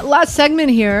 Last segment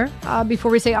here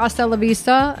before we say hasta la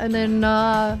vista. And then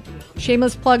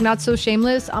shameless plug, not so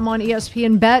shameless. I'm on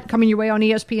ESPN Bet, coming your way on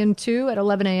ESPN2 at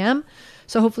 11 a.m.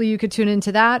 So hopefully you could tune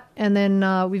into that. And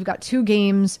then we've got 2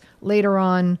 games later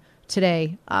on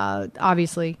today,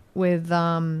 obviously, with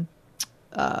the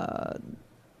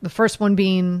first one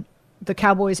being the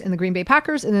Cowboys and the Green Bay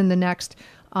Packers, and then the next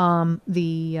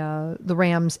the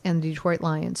Rams and the Detroit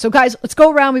Lions. So guys, let's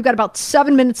go around. We've got about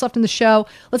 7 minutes left in the show.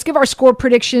 Let's give our score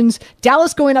predictions.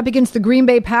 Dallas going up against the Green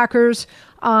Bay Packers.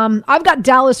 I've got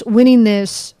Dallas winning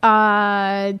this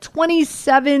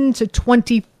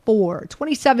 27-24,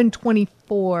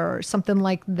 27-24, something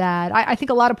like that. I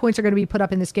think a lot of points are going to be put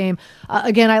up in this game.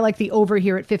 Again, I like the over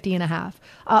here at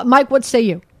 50.5. Mike, what say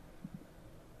you?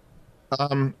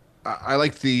 I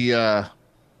like the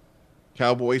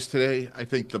Cowboys today. I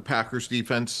think the Packers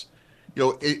defense,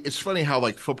 it's funny how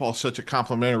like football is such a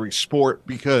complementary sport,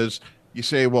 because you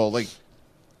say, well, like,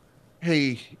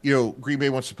 hey, Green Bay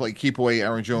wants to play keep away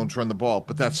Aaron Jones, run the ball,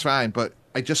 but that's fine. But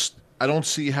I don't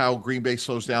see how Green Bay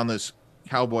slows down this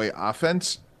Cowboy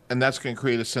offense, and that's going to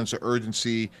create a sense of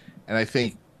urgency. And I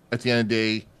think at the end of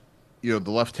the day, the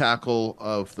left tackle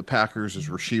of the Packers is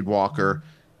Rasheed Walker,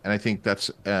 and I think that's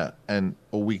a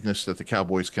weakness that the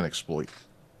Cowboys can exploit.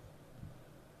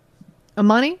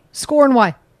 Amani, score and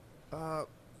why? I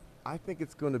think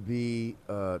it's going to be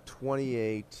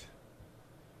 28-20,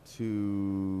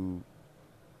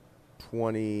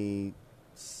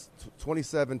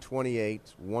 27-28,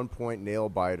 1-point nail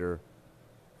biter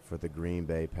for the Green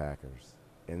Bay Packers.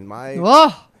 And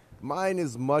mine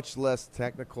is much less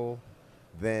technical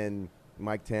than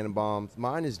Mike Tannenbaum's.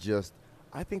 Mine is just,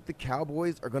 I think the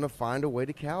Cowboys are going to find a way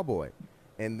to cowboy.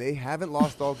 And they haven't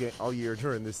lost all year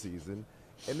during this season.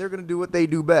 And they're going to do what they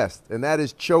do best, and that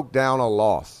is choke down a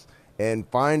loss and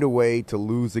find a way to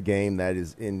lose a game that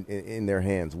is in their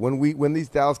hands. When these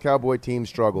Dallas Cowboy teams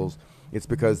struggles, it's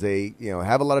because they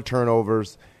have a lot of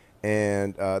turnovers,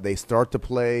 and they start to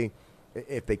play.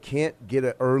 If they can't get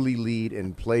an early lead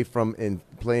and play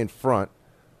in front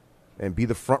and be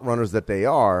the front runners that they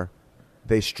are,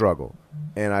 they struggle.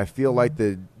 And I feel like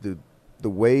the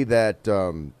way that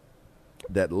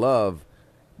that Love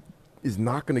is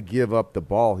not going to give up the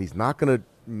ball. He's not going to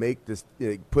make this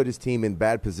put his team in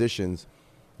bad positions.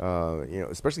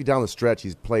 Especially down the stretch,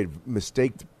 he's played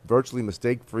virtually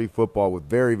mistake-free football with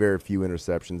very, very few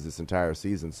interceptions this entire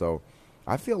season. So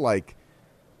I feel like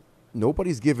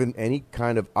nobody's given any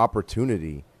kind of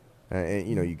opportunity. And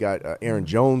you got Aaron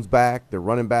Jones back, the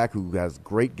running back who has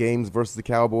great games versus the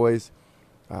Cowboys.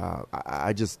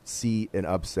 I just see an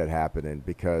upset happening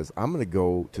because I'm going to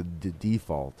go to the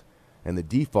default. And the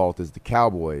default is the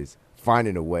Cowboys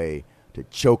finding a way to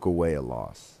choke away a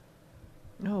loss.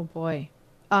 Oh, boy.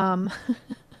 Not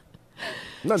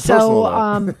personal,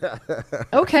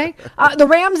 okay. The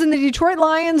Rams and the Detroit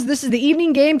Lions. This is the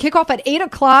evening game. Kickoff at 8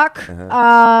 o'clock.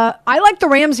 Uh-huh. I like the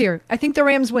Rams here. I think the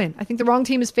Rams win. I think the wrong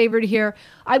team is favored here.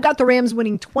 I've got the Rams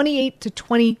winning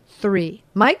 28-23.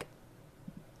 Mike?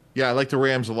 Yeah, I like the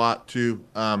Rams a lot, too.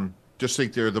 Just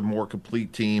think they're the more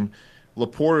complete team.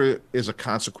 Laporta is a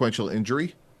consequential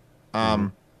injury.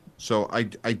 So I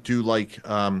do like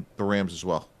the Rams as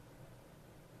well.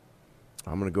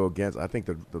 I'm going to go against. I think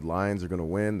the Lions are going to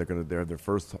win. They're their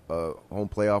first home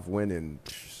playoff win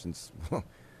since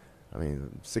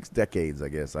 6 decades, I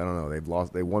guess. I don't know.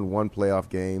 They won one playoff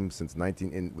game since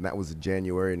that was in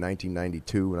January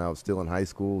 1992 when I was still in high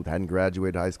school. Hadn't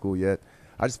graduated high school yet.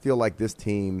 I just feel like this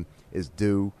team is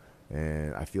due,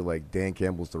 and I feel like Dan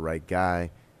Campbell's the right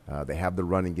guy. They have the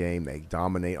running game. They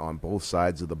dominate on both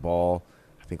sides of the ball.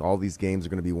 I think all these games are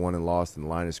going to be won and lost in the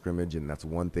line of scrimmage, and that's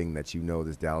one thing that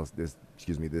this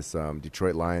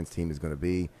Detroit Lions team is going to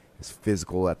be is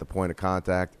physical at the point of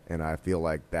contact, and I feel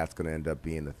like that's going to end up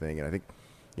being the thing. And I think,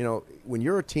 when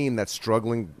you're a team that's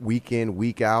struggling week in,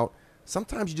 week out,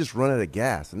 sometimes you just run out of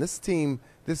gas. And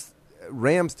this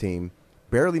Rams team,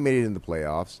 barely made it in the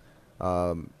playoffs,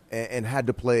 and had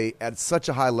to play at such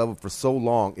a high level for so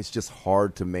long. It's just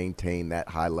hard to maintain that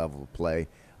high level of play.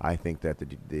 I think that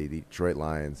the Detroit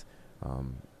Lions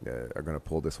are going to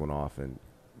pull this one off and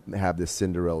have this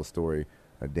Cinderella story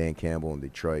of Dan Campbell in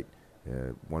Detroit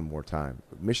one more time.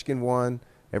 Michigan won.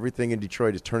 Everything in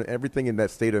Detroit is turned. Everything in that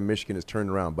state of Michigan is turned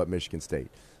around, but Michigan State.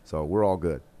 So we're all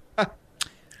good.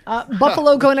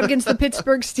 Buffalo going up against the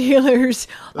Pittsburgh Steelers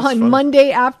on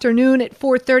Monday afternoon at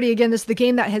 4:30. Again, this is the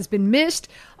game that has been missed,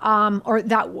 or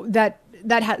that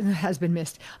has been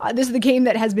missed. This is the game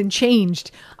that has been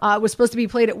changed. It was supposed to be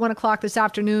played at 1 o'clock this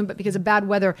afternoon, but because of bad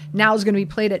weather, now is going to be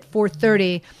played at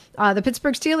 4:30. The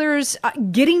Pittsburgh Steelers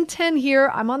getting 10 here.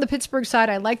 I'm on the Pittsburgh side.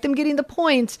 I like them getting the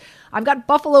points. I've got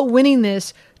Buffalo winning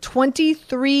this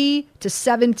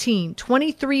 23-17.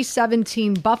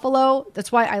 23-17 Buffalo.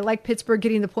 That's why I like Pittsburgh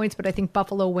getting the points, but I think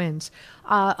Buffalo wins.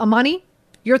 Amani,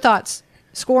 your thoughts?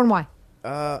 Score and why?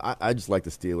 I just like the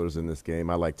Steelers in this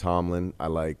game. I like Tomlin. I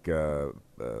like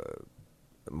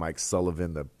Mike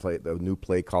Sullivan, the new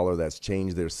play caller that's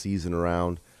changed their season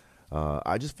around.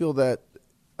 I just feel that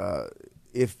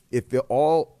if it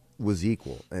all was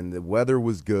equal and the weather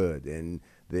was good and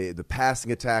the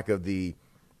passing attack of the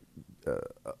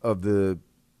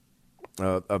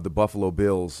Buffalo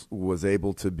Bills was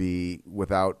able to be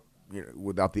without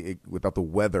the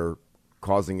weather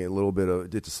causing it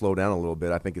to slow down a little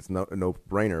bit, I think it's a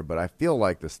no-brainer. But I feel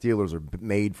like the Steelers are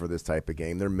made for this type of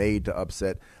game. They're made to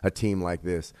upset a team like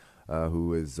this,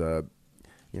 who has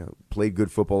played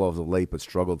good football as of late, but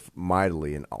struggled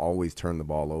mightily and always turn the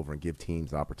ball over and give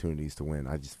teams opportunities to win.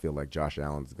 I just feel like Josh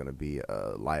Allen's going to be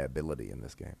a liability in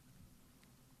this game.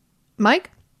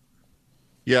 Mike?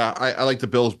 Yeah, I like the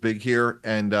Bills big here,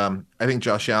 and I think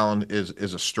Josh Allen is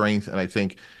a strength, and I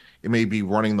think it may be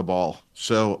running the ball.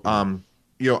 So,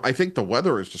 I think the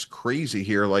weather is just crazy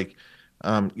here. Like,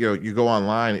 you go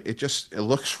online, it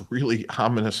looks really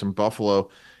ominous in Buffalo,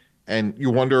 and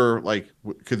you wonder, like,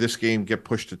 could this game get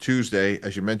pushed to Tuesday,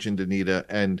 as you mentioned, Anita?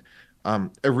 And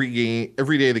every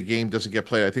day the game doesn't get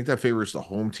played. I think that favors the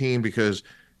home team because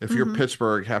if you're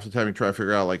Pittsburgh, half the time you try to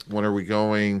figure out, like, when are we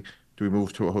going? Do we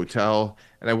move to a hotel?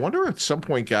 And I wonder at some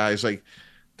point, guys, like,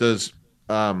 does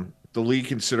the league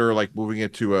consider like moving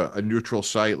it to a neutral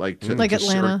site, like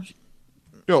Atlanta?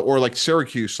 Or like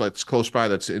Syracuse, that's close by,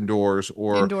 that's indoors,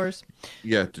 or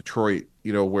Detroit,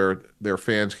 where their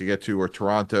fans could get to, or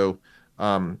Toronto.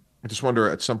 I just wonder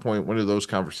at some point, when do those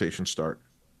conversations start?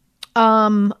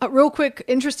 A real quick,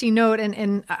 interesting note,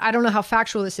 and I don't know how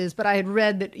factual this is, but I had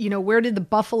read that, where did the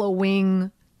buffalo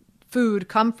wing food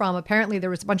come from? Apparently there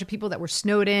was a bunch of people that were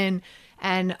snowed in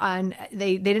and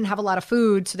they didn't have a lot of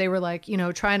food. So they were like,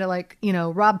 trying to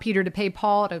rob Peter to pay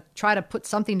Paul to try to put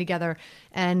something together.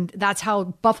 And that's how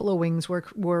buffalo wings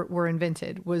were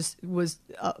invented, was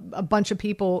a bunch of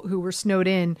people who were snowed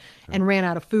in and ran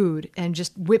out of food and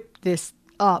just whipped this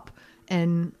up.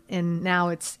 And now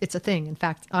it's a thing. In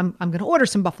fact, I'm going to order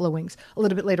some buffalo wings a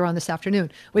little bit later on this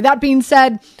afternoon. With that being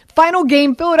said, final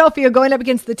game, Philadelphia going up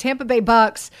against the Tampa Bay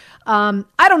Bucks. I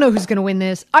don't know who's going to win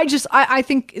this. I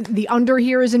think the under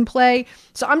here is in play.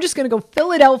 So I'm just going to go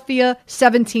Philadelphia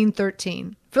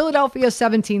 17-13. Philadelphia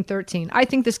 17-13. I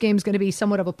think this game is going to be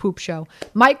somewhat of a poop show.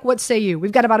 Mike, what say you?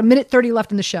 We've got about a minute 30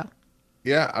 left in the show.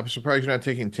 Yeah, I'm surprised you're not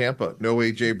taking Tampa. No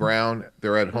A.J. Brown.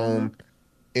 They're at home.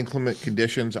 Inclement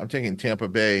conditions. I'm taking Tampa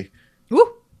Bay.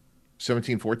 Woo.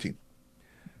 17-14.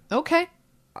 Okay.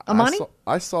 Amani?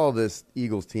 I saw this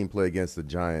Eagles team play against the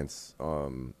Giants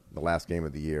the last game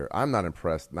of the year. I'm not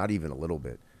impressed, not even a little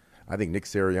bit. I think Nick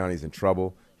Sirianni's in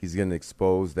trouble. He's getting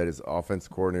exposed that his offense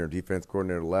coordinator, defense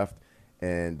coordinator left.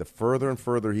 And the further and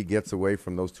further he gets away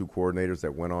from those two coordinators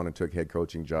that went on and took head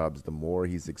coaching jobs, the more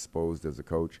he's exposed as a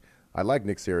coach. I like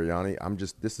Nick Sirianni.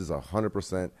 This is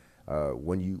 100%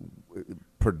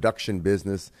 production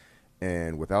business,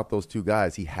 and without those two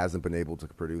guys, he hasn't been able to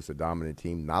produce a dominant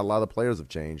team. Not a lot of players have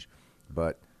changed,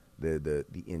 but the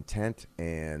intent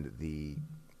and the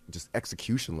just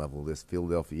execution level of this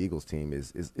Philadelphia Eagles team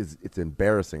is it's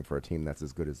embarrassing for a team that's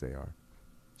as good as they are.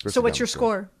 So what's your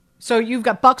score? So you've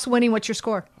got Bucks winning. What's your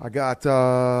score? I got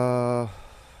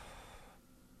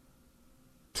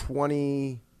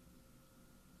 20.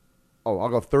 Oh, I'll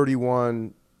go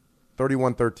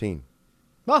 31-13.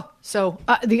 Well, so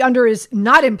the under is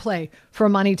not in play for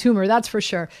Monty Toomer, that's for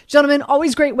sure. Gentlemen,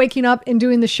 always great waking up and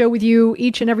doing the show with you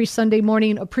each and every Sunday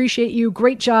morning. Appreciate you.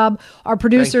 Great job. Our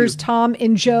producers, Tom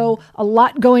and Joe, a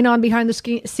lot going on behind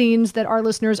the scenes that our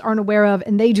listeners aren't aware of,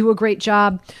 and they do a great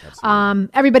job.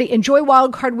 Everybody, enjoy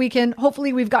Wild Card Weekend.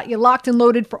 Hopefully, we've got you locked and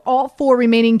loaded for all 4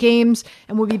 remaining games,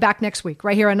 and we'll be back next week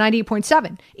right here on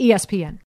 98.7 ESPN.